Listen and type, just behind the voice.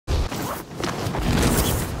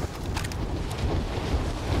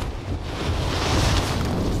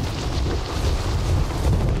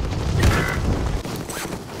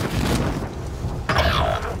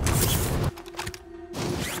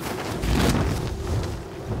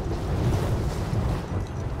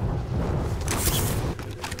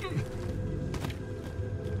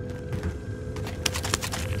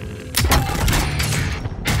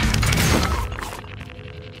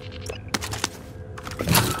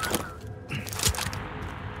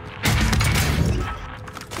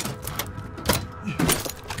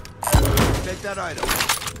that item.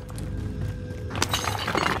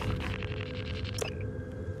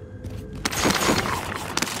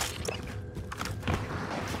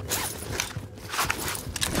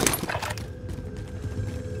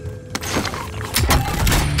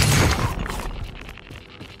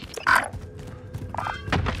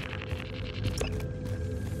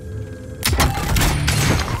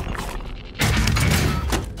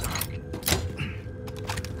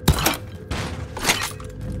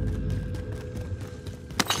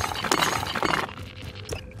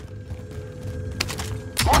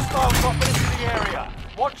 Hostiles dropping into the area.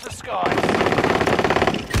 Watch the skies.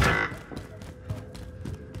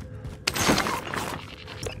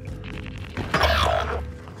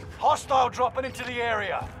 Hostile dropping into the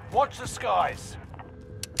area. Watch the skies.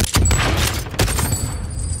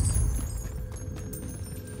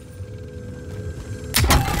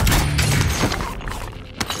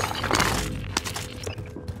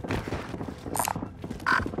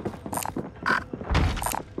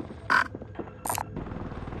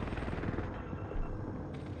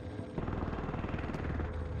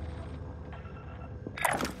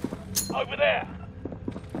 Over there.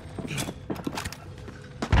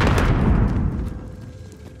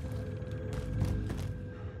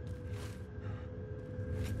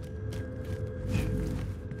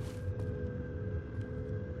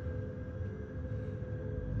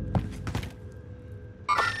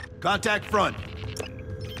 Contact front.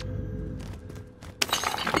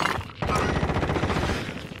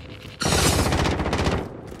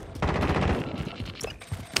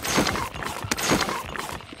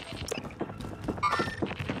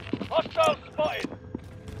 Hostile spotted.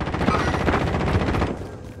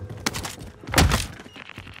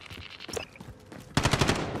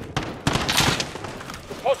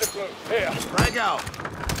 Deposit blue, here. Frag out.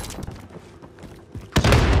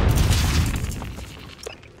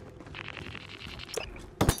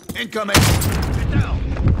 Incoming. Get down.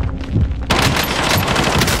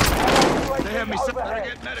 They have me set. Better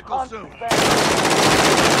get medical soon.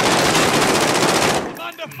 I'm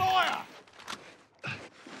under fire.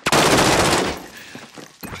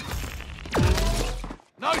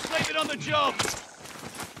 No sleeping on the job.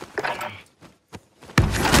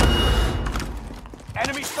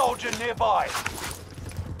 Enemy soldier nearby.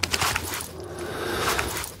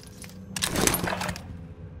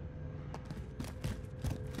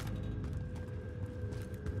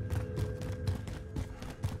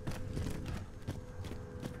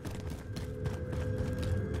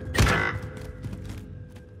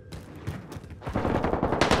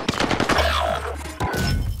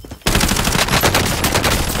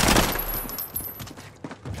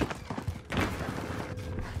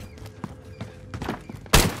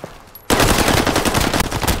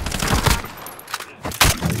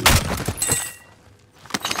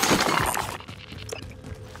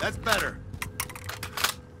 That's better.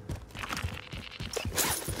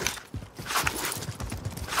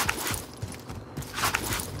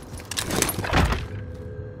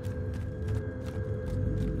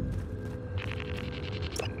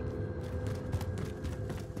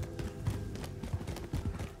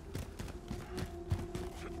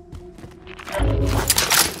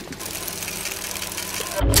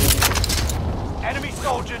 Enemy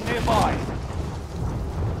soldier nearby.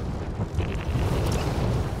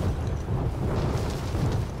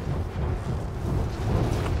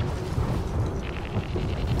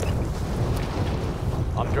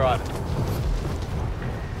 I'm driving.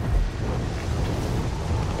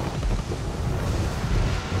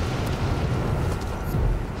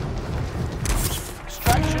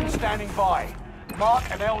 Extraction standing by. Mark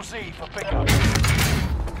an LZ for pickup.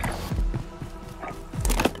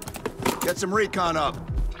 Get some recon up.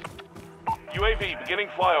 UAV beginning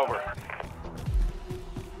flyover.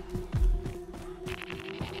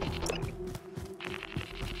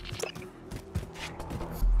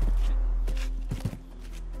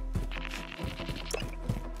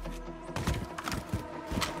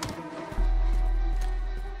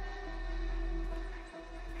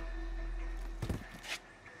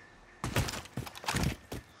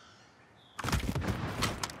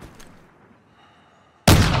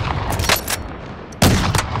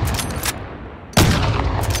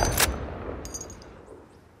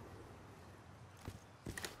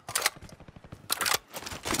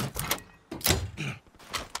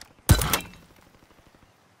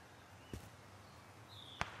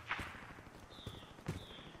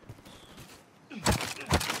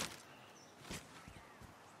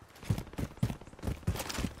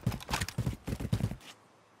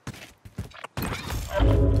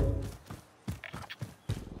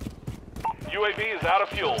 UAV is out of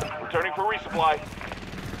fuel. Returning for resupply.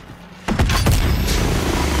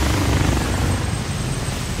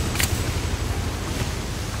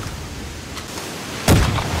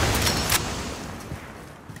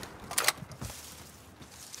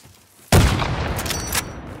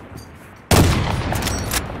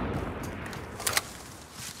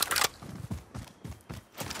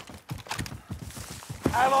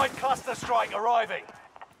 Allied cluster strike arriving.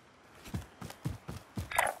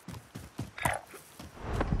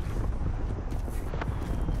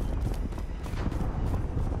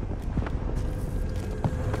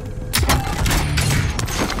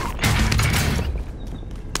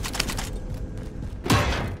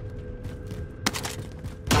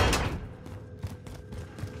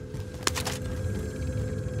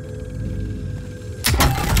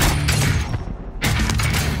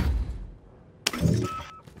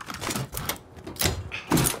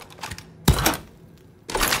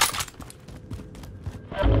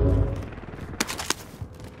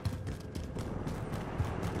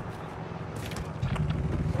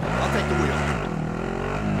 I'll take the wheel.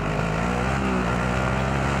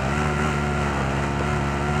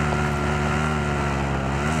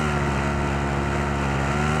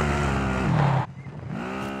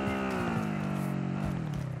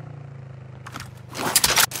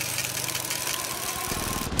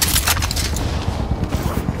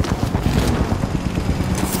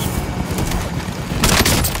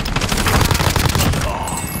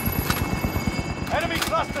 Enemy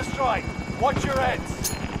cluster strike. Watch your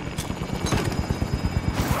heads.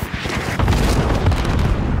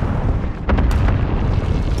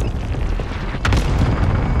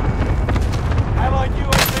 Allied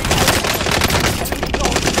UAV. Enemy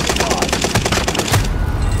dogs nearby.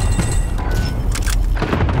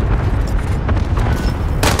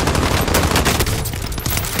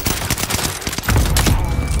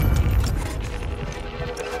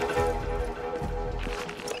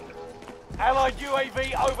 Allied UAV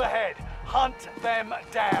overhead. Hunt them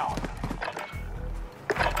down.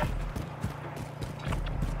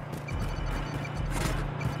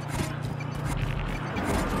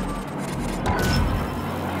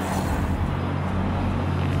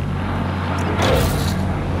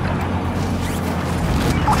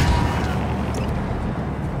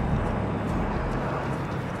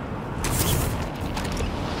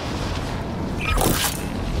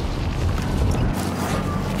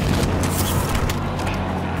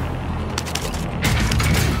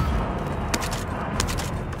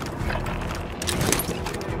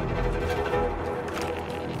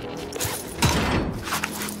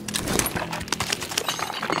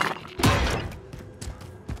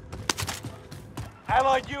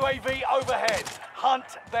 Allied UAV overhead.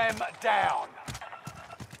 Hunt them down.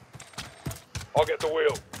 I'll get the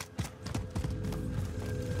wheel.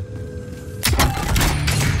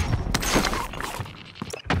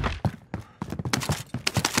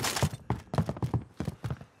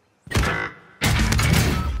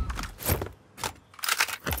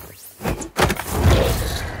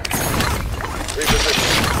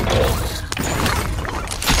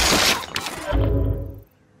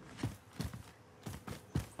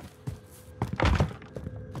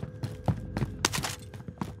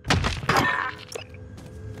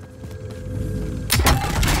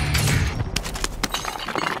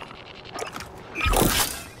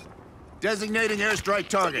 Designating airstrike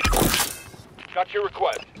target. Got your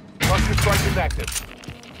request. Cluster strike is active.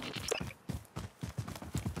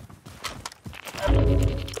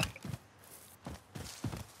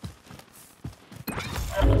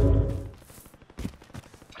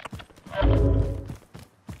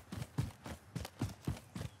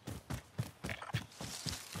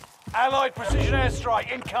 Allied precision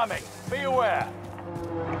airstrike incoming. Be aware.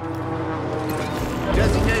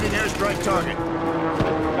 Designating airstrike target.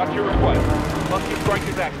 Got your request. Cluster strike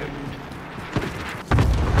is active.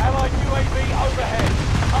 Allied UAV overhead.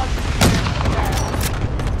 Hunt them down.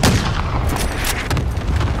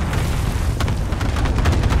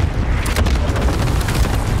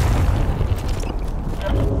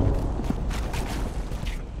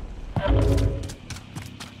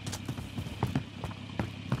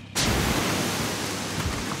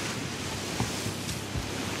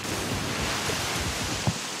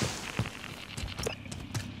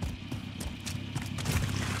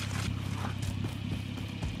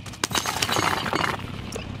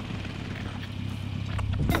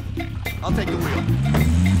 I'll take the wheel.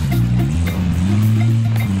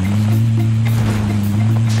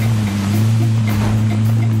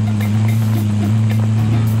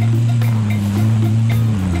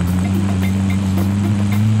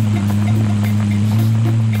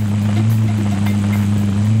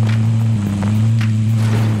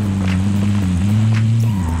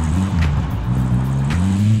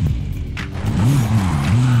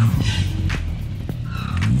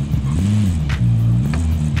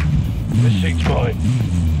 This seat's mine.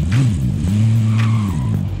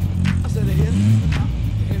 I said a hip,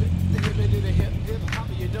 the hip to the hip hop,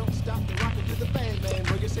 you don't stop the rocket to the bang bang.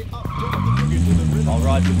 When you say up, do the boogie to the rhythm. All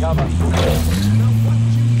right, we cover. Now what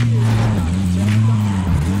you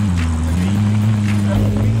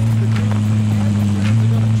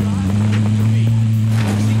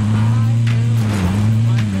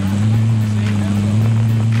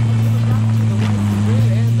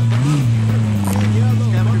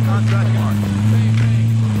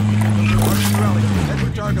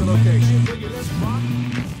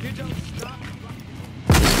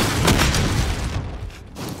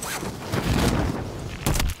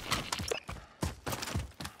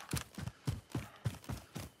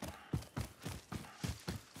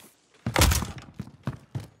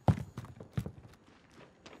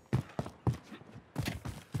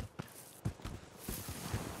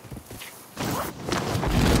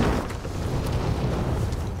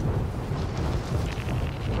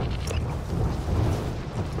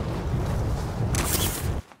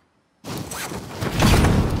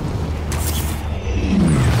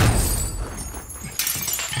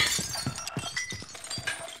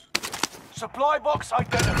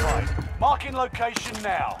Marking location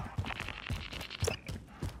now.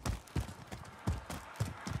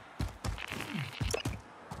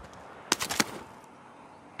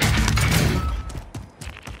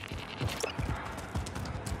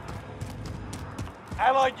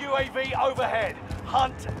 Allied UAV overhead.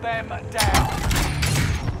 Hunt them down.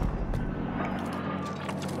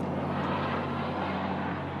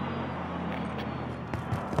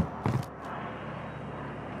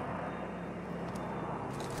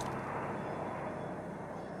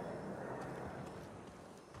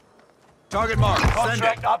 Target marked. Send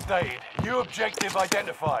Contract it. updated. New objective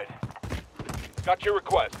identified. Got your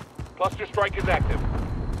request. Cluster strike is active.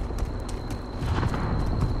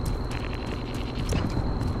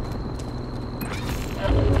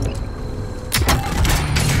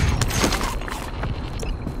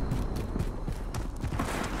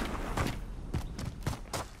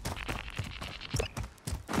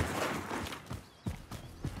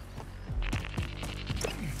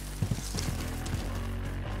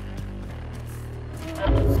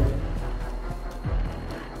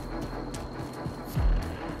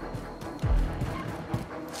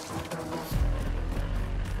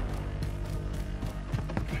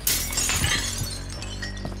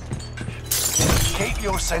 Keep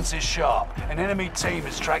your senses sharp. An enemy team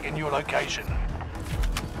is tracking your location.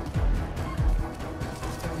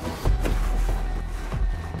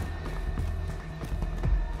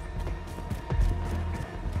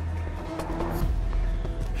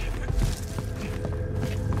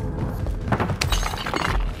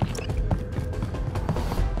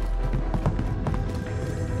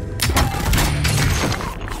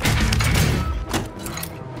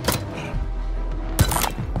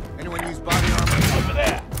 Anyone use body armor? Over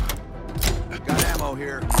there. Got ammo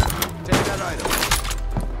here. Take that item.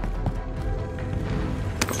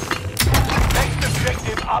 Next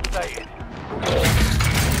objective updated.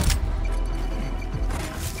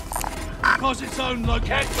 Deposit zone located.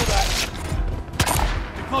 Cancel that.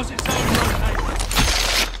 Deposit zone located.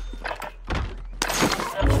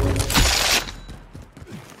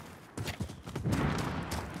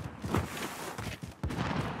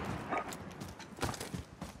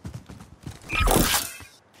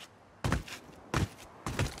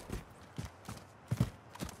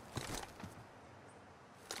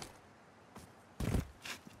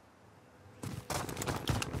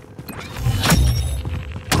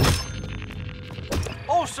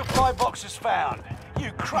 All supply boxes found.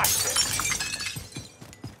 You crushed it.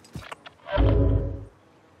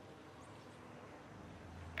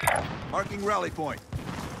 Marking rally point.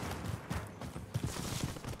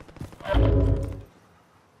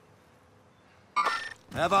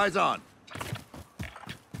 Have eyes on.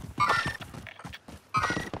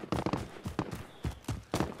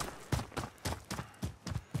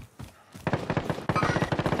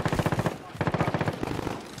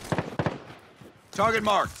 Target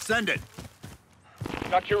marked. Send it.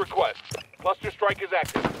 Got your request. Cluster strike is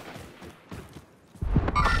active.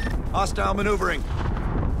 Hostile maneuvering.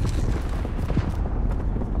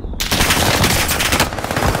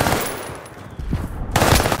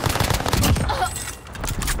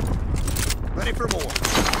 Ready for more.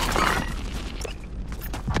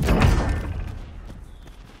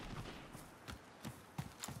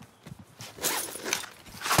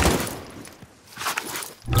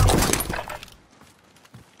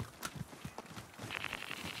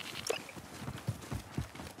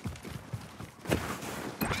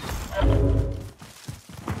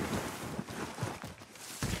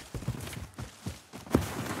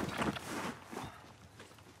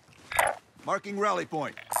 Marking rally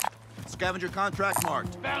point. Scavenger contract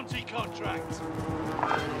marked. Bounty contract.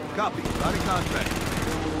 Copy. Bounty contract.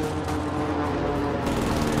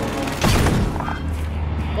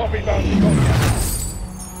 Copy bounty contract.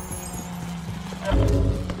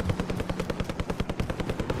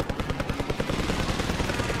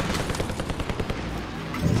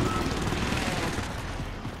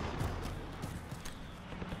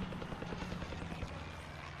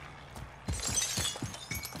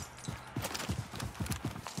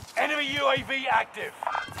 Enemy UAV active.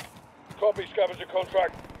 Copy scavenger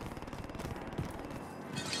contract.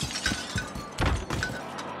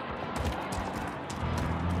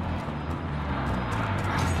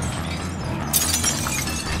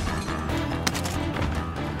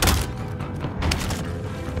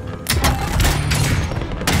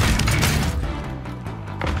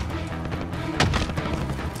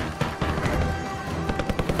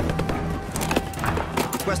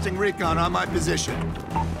 Requesting recon on my position.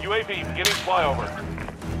 UAV beginning flyover.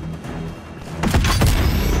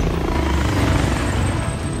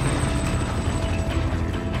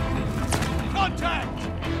 Contact!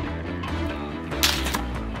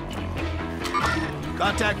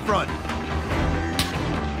 Contact front.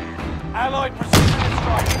 Allied precision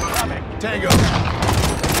strike incoming. Tango.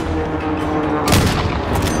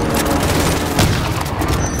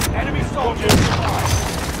 Enemy soldiers nearby.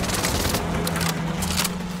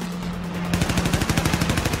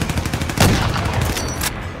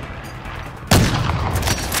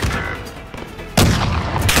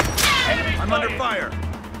 I'm under fire.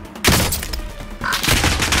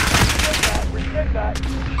 Resist that.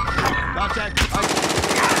 Contact.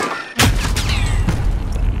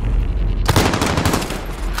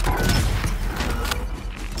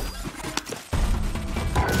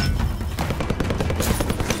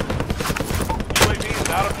 UAV is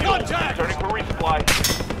out of fuel. Contact! Returning for resupply.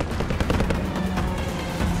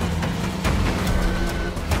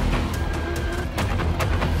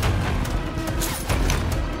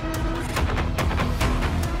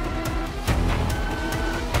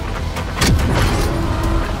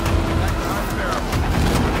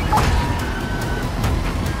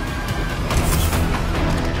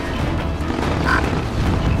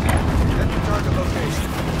 Target location.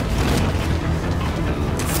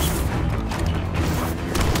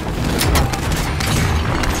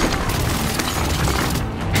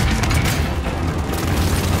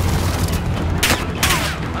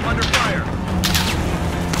 I'm under fire.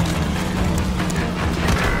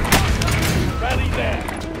 Ready there.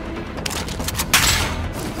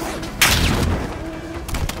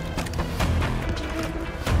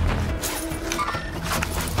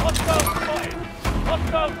 Hostile spotted.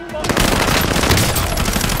 Hostile spotted.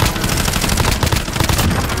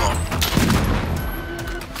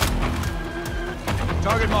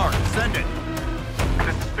 Target mark. Send it.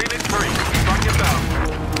 This is Phoenix 3. Strike inbound.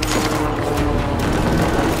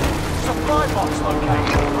 Supply box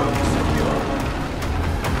located. Room secure.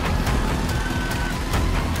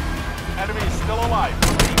 Enemy is still alive.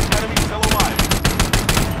 Repeat, enemy is still alive.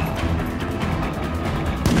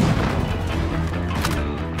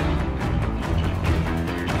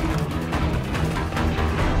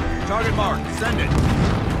 Target mark. Send it.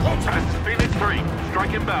 This is Phoenix 3.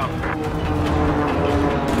 Strike inbound.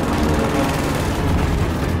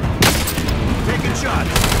 Taking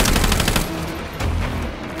shots.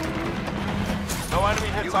 No enemy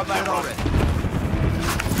hits on that run. already.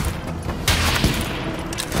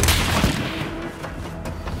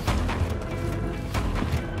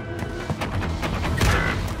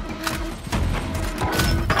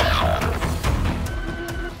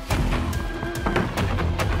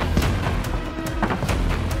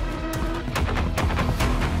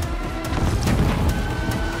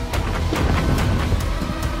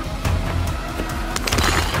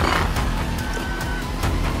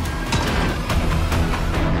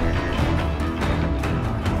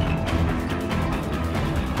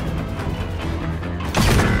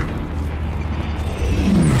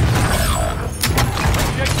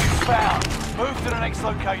 Objective found. Move to the next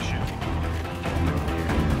location.